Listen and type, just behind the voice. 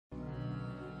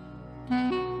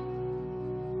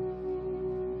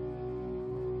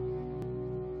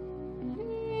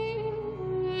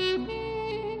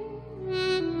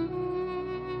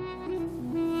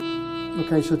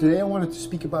Okay, so today I wanted to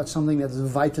speak about something that is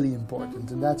vitally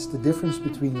important, and that's the difference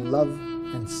between love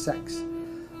and sex.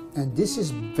 And this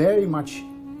is very much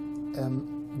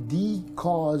the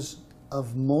cause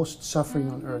of most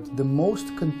suffering on earth. The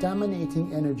most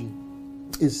contaminating energy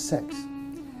is sex,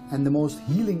 and the most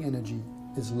healing energy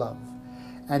is love.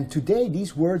 And today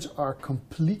these words are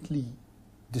completely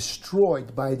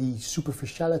destroyed by the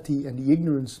superficiality and the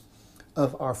ignorance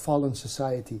of our fallen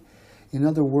society. In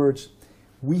other words,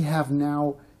 we have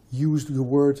now used the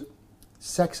word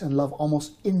sex and love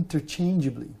almost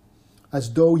interchangeably,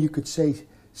 as though you could say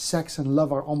sex and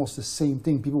love are almost the same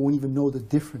thing. People won't even know the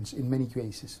difference in many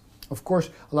cases. Of course,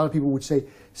 a lot of people would say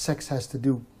sex has to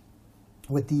do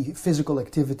with the physical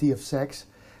activity of sex,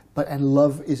 and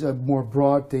love is a more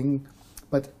broad thing.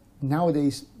 But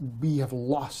nowadays, we have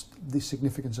lost the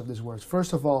significance of these words.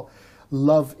 First of all,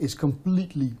 love is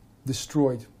completely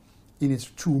destroyed in its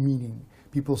true meaning.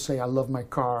 People say, I love my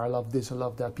car, I love this, I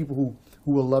love that. People who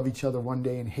will love each other one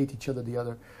day and hate each other the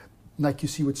other, like you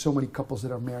see with so many couples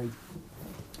that are married.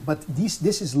 But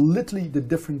this is literally the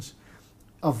difference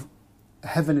of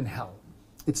heaven and hell.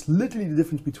 It's literally the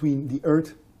difference between the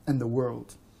earth and the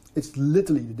world. It's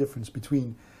literally the difference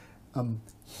between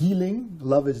healing,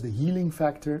 love is the healing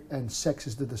factor, and sex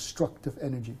is the destructive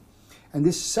energy. And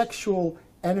this sexual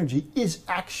energy is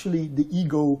actually the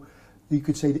ego. You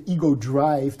could say the ego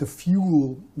drive, the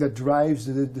fuel that drives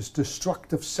this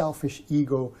destructive, selfish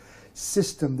ego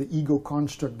system, the ego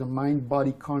construct, the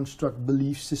mind-body construct,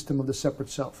 belief system of the separate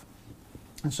self.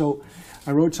 And so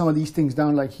I wrote some of these things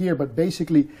down like here, but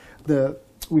basically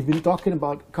we've been talking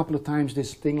about a couple of times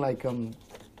this thing like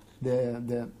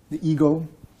the ego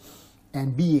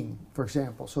and being, for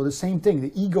example. So the same thing,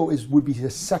 the ego would be the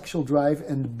sexual drive,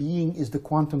 and the being is the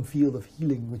quantum field of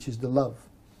healing, which is the love.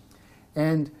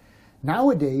 And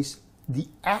nowadays, the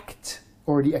act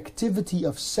or the activity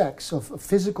of sex, of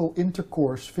physical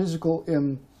intercourse, physical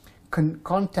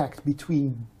contact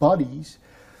between bodies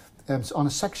on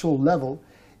a sexual level,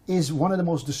 is one of the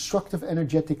most destructive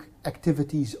energetic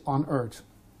activities on earth.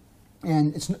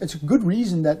 And it's a good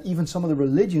reason that even some of the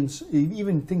religions,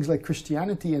 even things like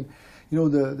Christianity and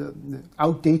the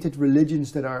outdated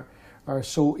religions that are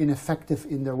so ineffective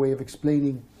in their way of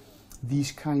explaining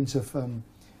these kinds of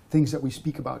things that we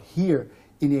speak about here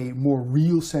in a more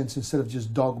real sense, instead of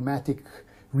just dogmatic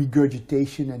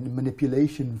regurgitation and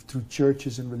manipulation through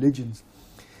churches and religions.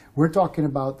 We're talking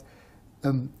about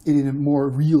it in a more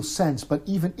real sense. But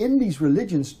even in these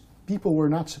religions, people were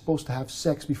not supposed to have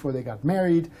sex before they got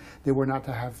married. They were not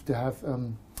to have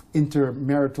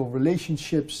intermarital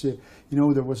relationships. There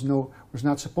was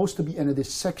not supposed to be any of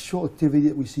this sexual activity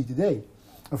that we see today.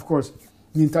 Of course,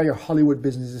 the entire Hollywood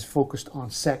business is focused on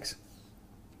sex.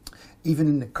 Even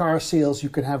in the car sales, you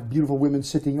can have beautiful women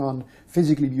sitting on,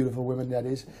 physically beautiful women that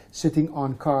is, sitting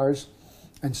on cars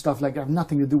and stuff like that. Have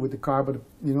nothing to do with the car, but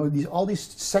all these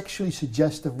sexually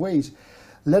suggestive ways,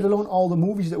 let alone all the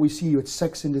movies that we see with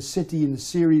Sex in the City and the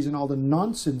series and all the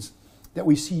nonsense that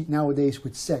we see nowadays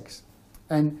with sex.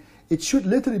 And it should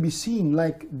literally be seen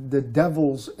like the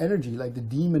devil's energy, like the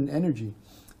demon energy,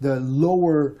 the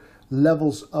lower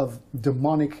levels of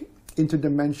demonic,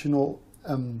 interdimensional,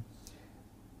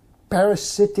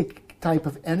 parasitic type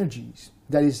of energies,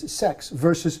 that is sex,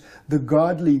 versus the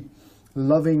godly,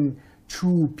 loving,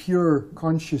 true, pure,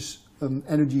 conscious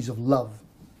energies of love.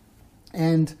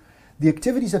 And the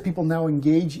activities that people now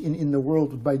engage in the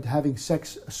world by having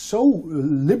sex so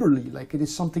liberally, like it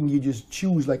is something you just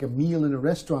choose, like a meal in a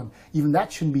restaurant, even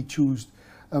that shouldn't be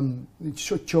chosen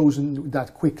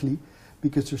that quickly,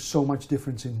 because there's so much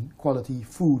difference in quality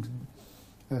food.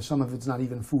 Some of it's not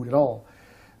even food at all.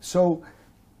 So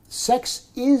sex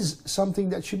is something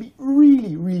that should be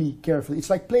really, really careful. It's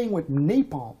like playing with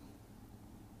napalm.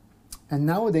 And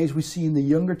nowadays we see in the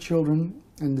younger children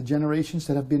and the generations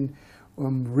that have been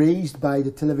raised by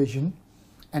the television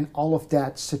and all of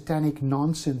that satanic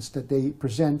nonsense that they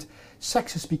present,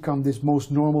 sex has become this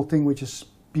most normal thing, which is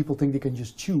people think they can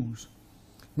just choose.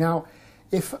 Now,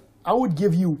 if I would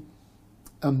give you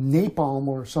napalm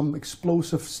or some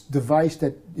explosive device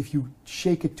that if you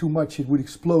shake it too much it would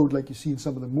explode, like you see in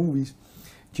some of the movies,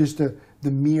 just the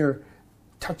mere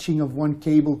touching of one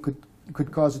cable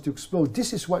could cause it to explode.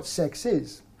 This is what sex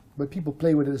is, but people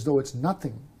play with it as though it's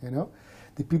nothing,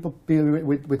 The people play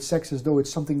with sex as though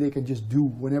it's something they can just do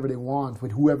whenever they want,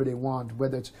 with whoever they want,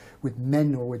 whether it's with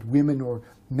men or with women, or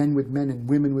men with men and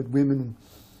women with women.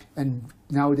 And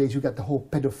nowadays you got the whole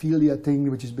pedophilia thing,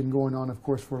 which has been going on, of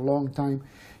course, for a long time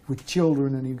with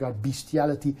children, and you've got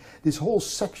bestiality. This whole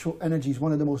sexual energy is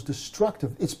one of the most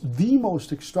destructive. It's the most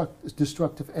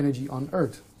destructive energy on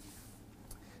earth,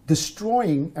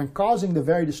 destroying and causing the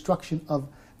very destruction of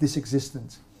this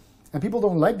existence. And people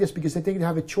don't like this because they think they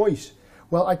have a choice.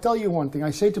 Well, I tell you one thing.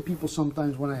 I say to people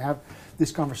sometimes when I have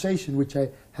this conversation, which I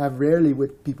have rarely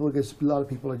with people, because a lot of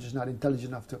people are just not intelligent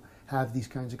enough to have these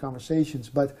kinds of conversations.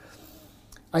 But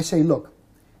I say, look,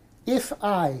 if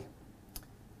I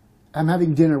am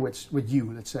having dinner with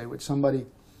you, let's say, with somebody,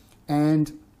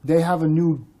 and they have a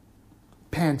new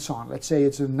pants on. Let's say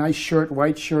it's a nice shirt,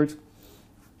 white shirt,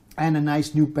 and a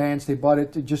nice new pants. They bought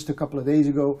it just a couple of days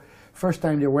ago. First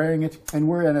time they're wearing it, and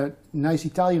we're at a nice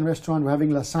Italian restaurant, we're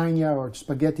having lasagna or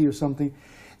spaghetti or something.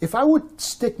 If I would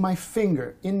stick my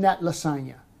finger in that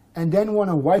lasagna and then want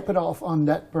to wipe it off on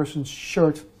that person's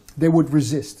shirt, they would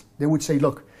resist. They would say,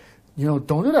 look, you know,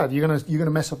 don't do that. You're gonna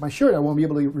mess up my shirt. I won't be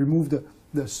able to remove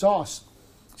the sauce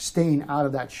stain out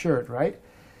of that shirt, right?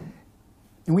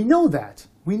 And we know that.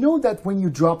 We know that when you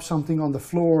drop something on the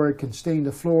floor, it can stain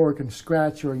the floor, it can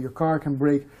scratch, or your car can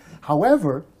break.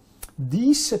 However,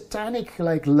 these satanic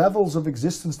levels of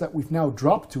existence that we've now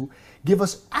dropped to give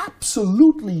us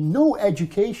absolutely no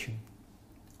education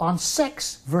on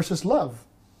sex versus love,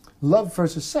 love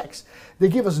versus sex. They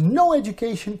give us no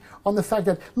education on the fact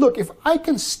that, look, if I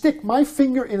can stick my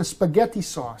finger in a spaghetti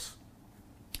sauce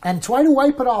and try to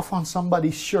wipe it off on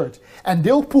somebody's shirt, and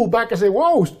they'll pull back and say,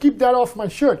 whoa, keep that off my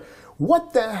shirt.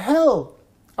 What the hell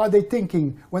are they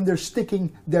thinking when they're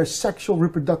sticking their sexual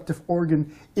reproductive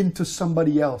organ into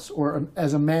somebody else, or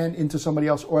as a man into somebody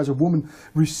else, or as a woman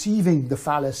receiving the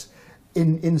phallus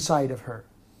inside of her?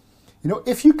 You know,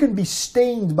 if you can be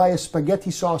stained by a spaghetti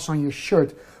sauce on your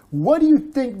shirt, what do you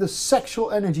think the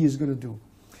sexual energy is going to do?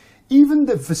 Even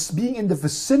being in the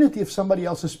vicinity of somebody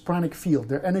else's pranic field,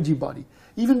 their energy body,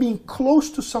 even being close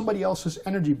to somebody else's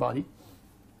energy body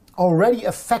already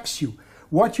affects you.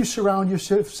 What you surround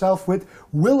yourself with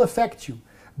will affect you.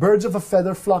 Birds of a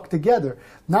feather flock together.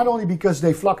 Not only because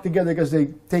they flock together because they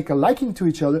take a liking to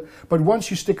each other, but once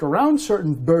you stick around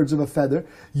certain birds of a feather,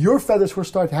 your feathers will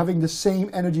start having the same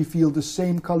energy field, the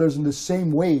same colors, and the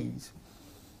same ways.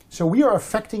 So we are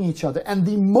affecting each other. And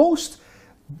the most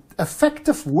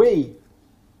effective way,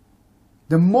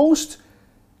 the most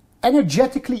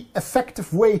energetically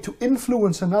effective way to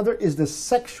influence another is the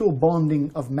sexual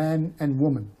bonding of man and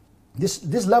woman.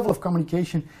 This level of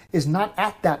communication is not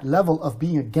at that level of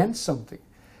being against something.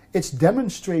 It's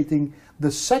demonstrating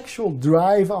the sexual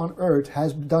drive on earth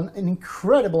has done an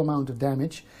incredible amount of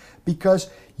damage, because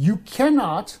you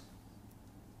cannot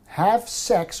have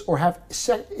sex or have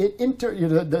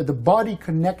the body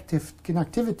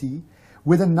connectivity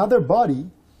with another body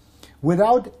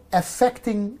without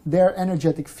affecting their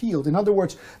energetic field. In other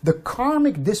words, the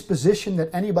karmic disposition that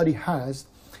anybody has,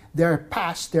 their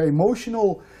past, their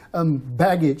emotional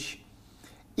baggage,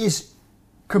 is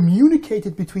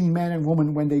communicated between man and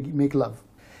woman when they make love.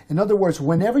 In other words,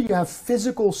 whenever you have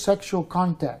physical sexual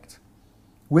contact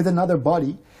with another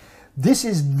body, this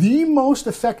is the most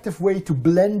effective way to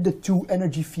blend the two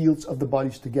energy fields of the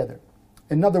bodies together.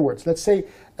 In other words, let's say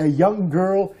a young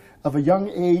girl of a young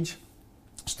age,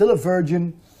 still a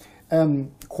virgin,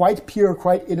 quite pure,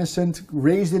 quite innocent,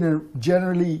 raised in a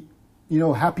generally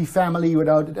happy family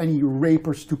without any rape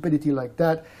or stupidity like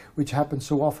that, which happens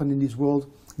so often in this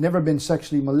world. Never been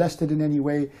sexually molested in any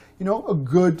way. A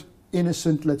good,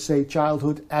 innocent, let's say,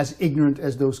 childhood, as ignorant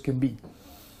as those can be.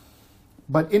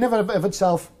 But in and of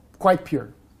itself, quite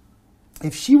pure.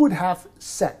 If she would have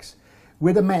sex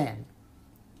with a man,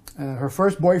 her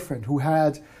first boyfriend, who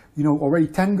had, already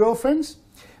 10 girlfriends,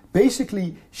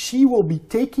 basically she will be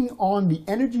taking on the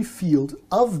energy field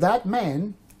of that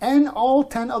man and all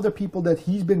 10 other people that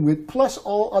he's been with, plus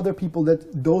all other people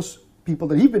those people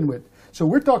that he's been with. So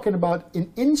we're talking about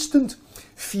an instant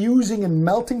fusing and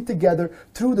melting together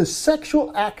through the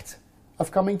sexual act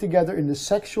of coming together in the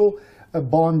sexual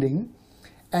bonding,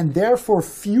 and therefore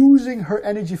fusing her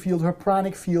energy field, her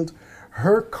pranic field,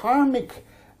 her karmic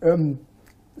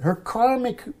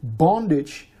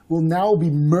bondage will now be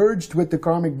merged with the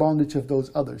karmic bondage of those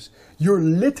others. You're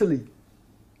literally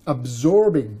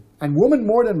absorbing, and woman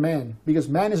more than man, because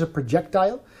man is a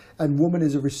projectile and woman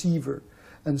is a receiver.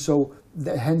 And so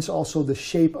hence also the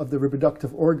shape of the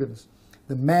reproductive organs.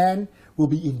 The man will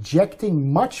be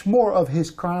injecting much more of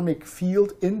his karmic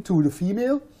field into the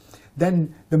female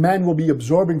than the man will be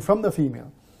absorbing from the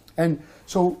female. And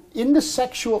so in the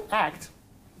sexual act,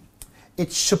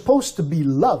 it's supposed to be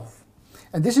love.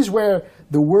 And this is where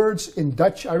the words in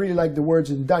Dutch, I really like the words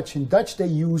in Dutch. In Dutch they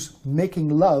use making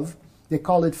love They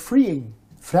call it freeing,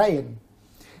 vrijen.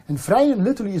 And vrijen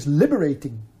literally is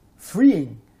liberating,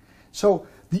 freeing. So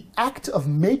the act of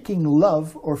making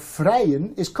love, or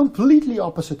vrijen, is completely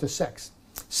opposite to sex.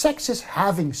 Sex is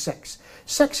having sex.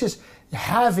 Sex is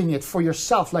having it for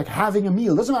yourself, like having a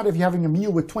meal. Doesn't matter if you're having a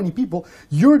meal with 20 people,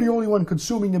 you're the only one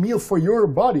consuming the meal for your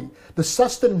body. The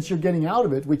sustenance you're getting out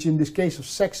of it, which in this case of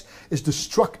sex is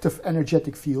destructive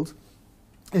energetic field,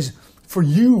 is for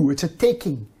you. It's a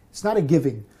taking. It's not a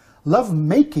giving. Love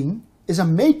making is a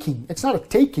making. It's not a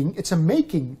taking. It's a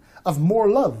making of more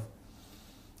love.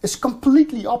 It's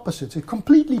completely opposite. It's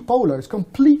completely polar. It's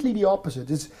completely the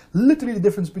opposite. It's literally the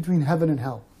difference between heaven and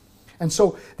hell. And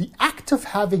so the act of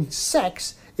having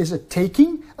sex is a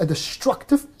taking, a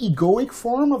destructive, egoic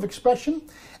form of expression,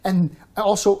 and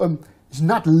also is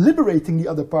not liberating the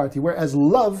other party, whereas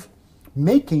love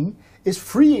making is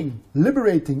freeing,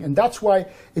 liberating. And that's why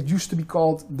it used to be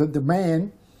called the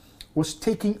man was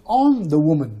taking on the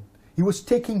woman. He was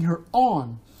taking her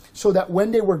on, so that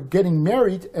when they were getting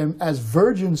married, as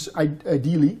virgins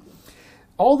ideally,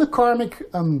 all the karmic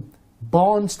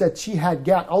bonds that she had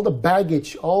got, all the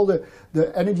baggage, all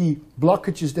the energy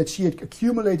blockages that she had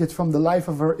accumulated from the life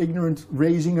of her ignorant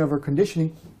raising, of her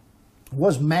conditioning,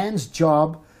 was man's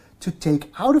job to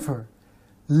take out of her,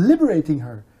 liberating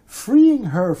her, freeing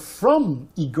her from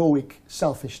egoic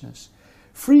selfishness,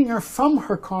 freeing her from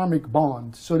her karmic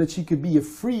bond, so that she could be a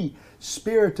free,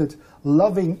 spirited,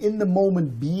 loving,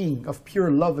 in-the-moment being of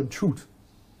pure love and truth.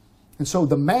 And so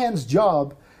the man's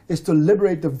job is to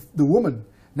liberate the woman.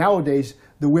 Nowadays,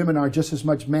 the women are just as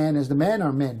much man as the men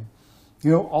are men.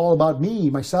 You know, all about me,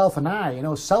 myself, and I. You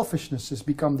know, selfishness has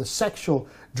become the sexual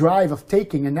drive of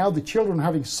taking, and now the children are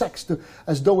having sex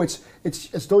as though it's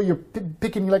as though you're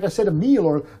picking, like I said, a meal,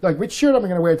 or like, which shirt am I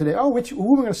going to wear today? Oh,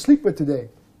 who am I going to sleep with today?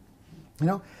 You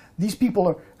know, these people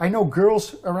are. I know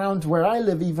girls around where I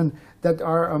live even that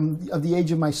are of the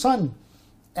age of my son,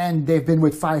 and they've been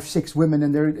with 5, 6 women,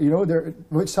 and they're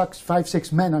with 5,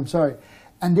 6 men. I'm sorry,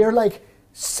 and they're like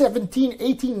 17,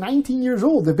 18, 19 years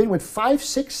old. They've been with 5,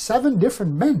 6, 7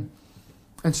 different men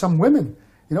and some women.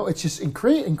 You know, it's just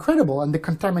incredible. And the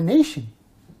contamination,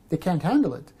 they can't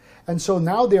handle it. And so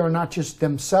now they are not just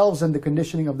themselves and the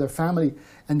conditioning of their family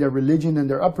and their religion and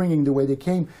their upbringing the way they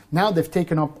came. Now they've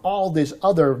taken up all this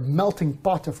other melting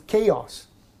pot of chaos.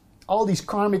 All these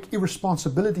karmic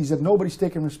irresponsibilities that nobody's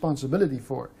taking responsibility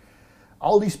for.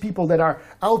 All these people that are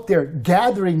out there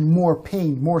gathering more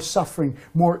pain, more suffering,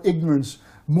 more ignorance,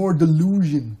 more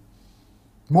delusion,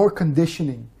 more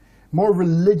conditioning, more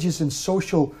religious and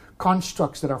social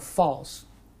constructs that are false,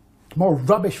 more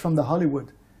rubbish from the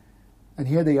Hollywood. And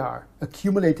here they are,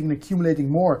 accumulating and accumulating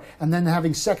more, and then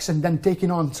having sex and then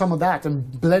taking on some of that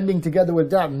and blending together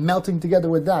with that, and melting together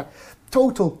with that.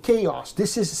 Total chaos.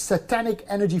 This is a satanic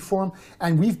energy form,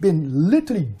 and we've been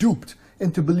literally duped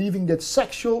into believing that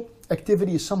sexual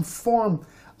activity is some form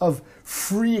of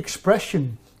free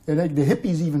expression. And like the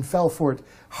hippies even fell for it.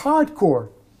 Hardcore.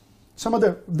 Some of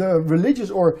the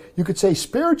religious, or you could say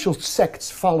spiritual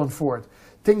sects fallen for it.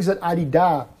 Things that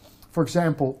Adida, for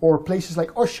example, or places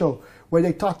like Osho, where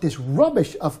they taught this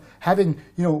rubbish of having,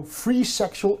 you know, free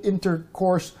sexual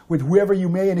intercourse with whoever you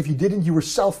may, and if you didn't, you were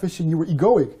selfish and you were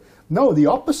egoic. No, the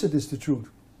opposite is the truth.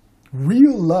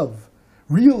 Real love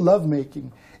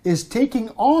making is taking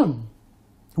on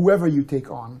whoever you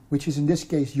take on, which is in this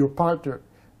case your partner,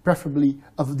 preferably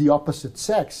of the opposite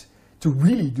sex, to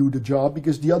really do the job,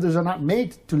 because the others are not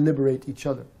made to liberate each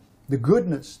other. The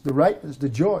goodness, the rightness, the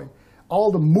joy,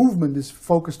 all the movement is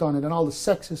focused on it, and all the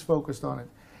sex is focused on it.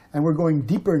 And we're going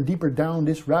deeper and deeper down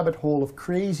this rabbit hole of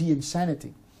crazy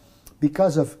insanity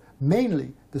because of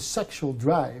mainly the sexual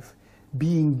drive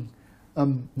being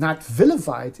not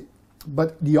vilified,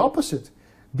 but the opposite,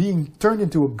 being turned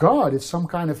into a god. It's some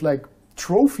kind of like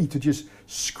trophy to just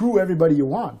screw everybody you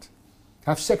want.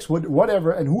 Have sex with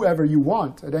whatever and whoever you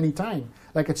want at any time.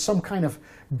 Like it's some kind of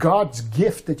God's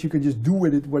gift that you can just do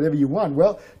with it whatever you want.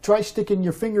 Well, try sticking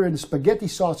your finger in the spaghetti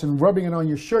sauce and rubbing it on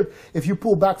your shirt. If you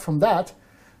pull back from that,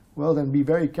 well, then be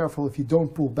very careful if you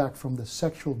don't pull back from the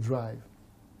sexual drive.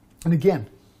 And again,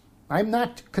 I'm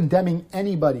not condemning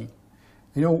anybody.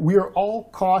 You know, we are all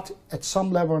caught at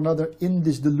some level or another in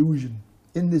this delusion,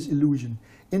 in this illusion,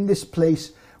 in this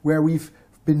place where we've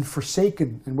been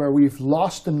forsaken and where we've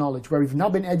lost the knowledge, where we've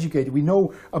not been educated. We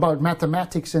know about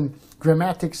mathematics and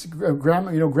grammatics,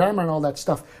 grammar and all that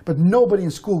stuff, but nobody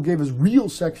in school gave us real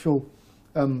sexual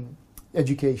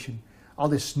education. All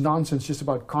this nonsense just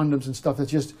about condoms and stuff,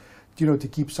 that's just, you know, to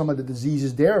keep some of the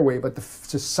diseases their way, but the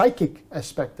psychic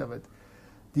aspect of it,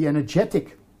 the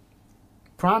energetic,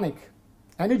 pranic,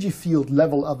 energy field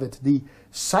level of it, the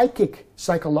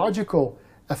psychological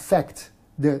affect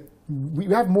we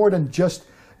have more than just,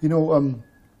 you know,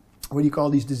 what do you call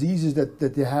these diseases that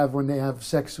they have when they have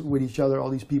sex with each other, all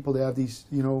these people, they have these,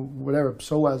 you know, whatever,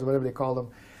 psoas or whatever they call them.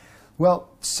 Well,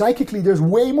 psychically, there's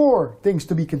way more things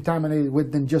to be contaminated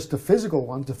with than just the physical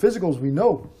ones. The physicals we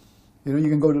know. You know, you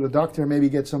can go to the doctor, maybe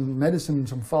get some medicine,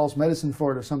 some false medicine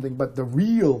for it or something, but the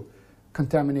real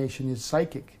contamination is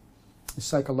psychic, is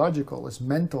psychological, is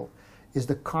mental, is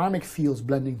the karmic fields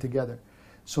blending together.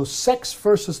 So sex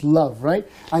versus love, right?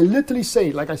 I literally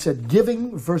say, like I said,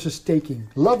 giving versus taking.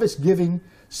 Love is giving,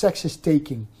 sex is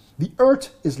taking. The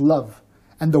earth is love,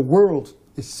 and the world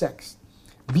is sex.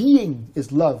 Being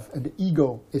is love, and the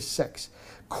ego is sex.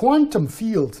 Quantum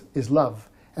field is love,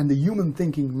 and the human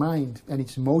thinking mind and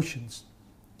its emotions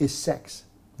is sex,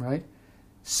 right?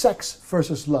 Sex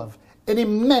versus love. An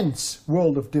immense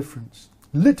world of difference.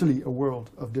 Literally a world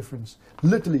of difference.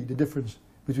 Literally the difference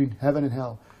between heaven and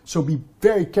hell. So be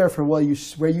very careful where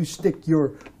you stick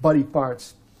your body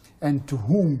parts and to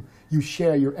whom you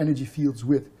share your energy fields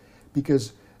with,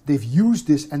 because they've used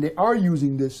this, and they are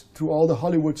using this through all the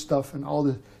Hollywood stuff and all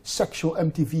the sexual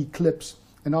MTV clips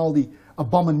and all the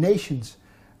abominations,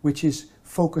 which is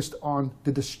focused on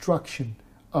the destruction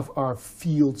of our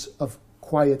fields of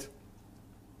quiet,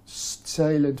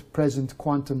 silent, present,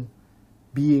 quantum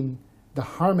being, the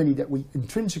harmony that we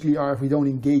intrinsically are if we don't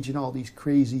engage in all these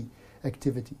crazy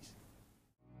activities.